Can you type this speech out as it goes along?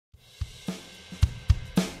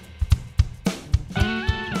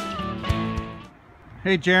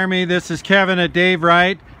Hey Jeremy, this is Kevin at Dave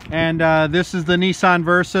Wright, and this is the Nissan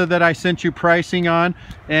Versa that I sent you pricing on,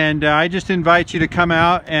 and I just invite you to come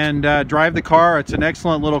out and drive the car. It's an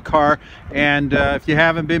excellent little car, and if you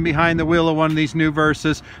haven't been behind the wheel of one of these new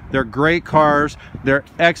Versas, they're great cars. They're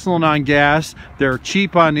excellent on gas, they're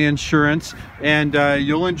cheap on insurance, and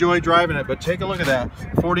you'll enjoy driving it. But take a look at that,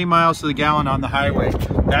 40 miles to the gallon on the highway.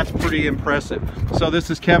 That's pretty impressive. So this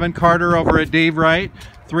is Kevin Carter over at Dave Wright,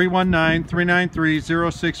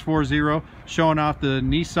 319-393-0640, showing off the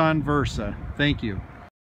Nissan Versa. Thank you.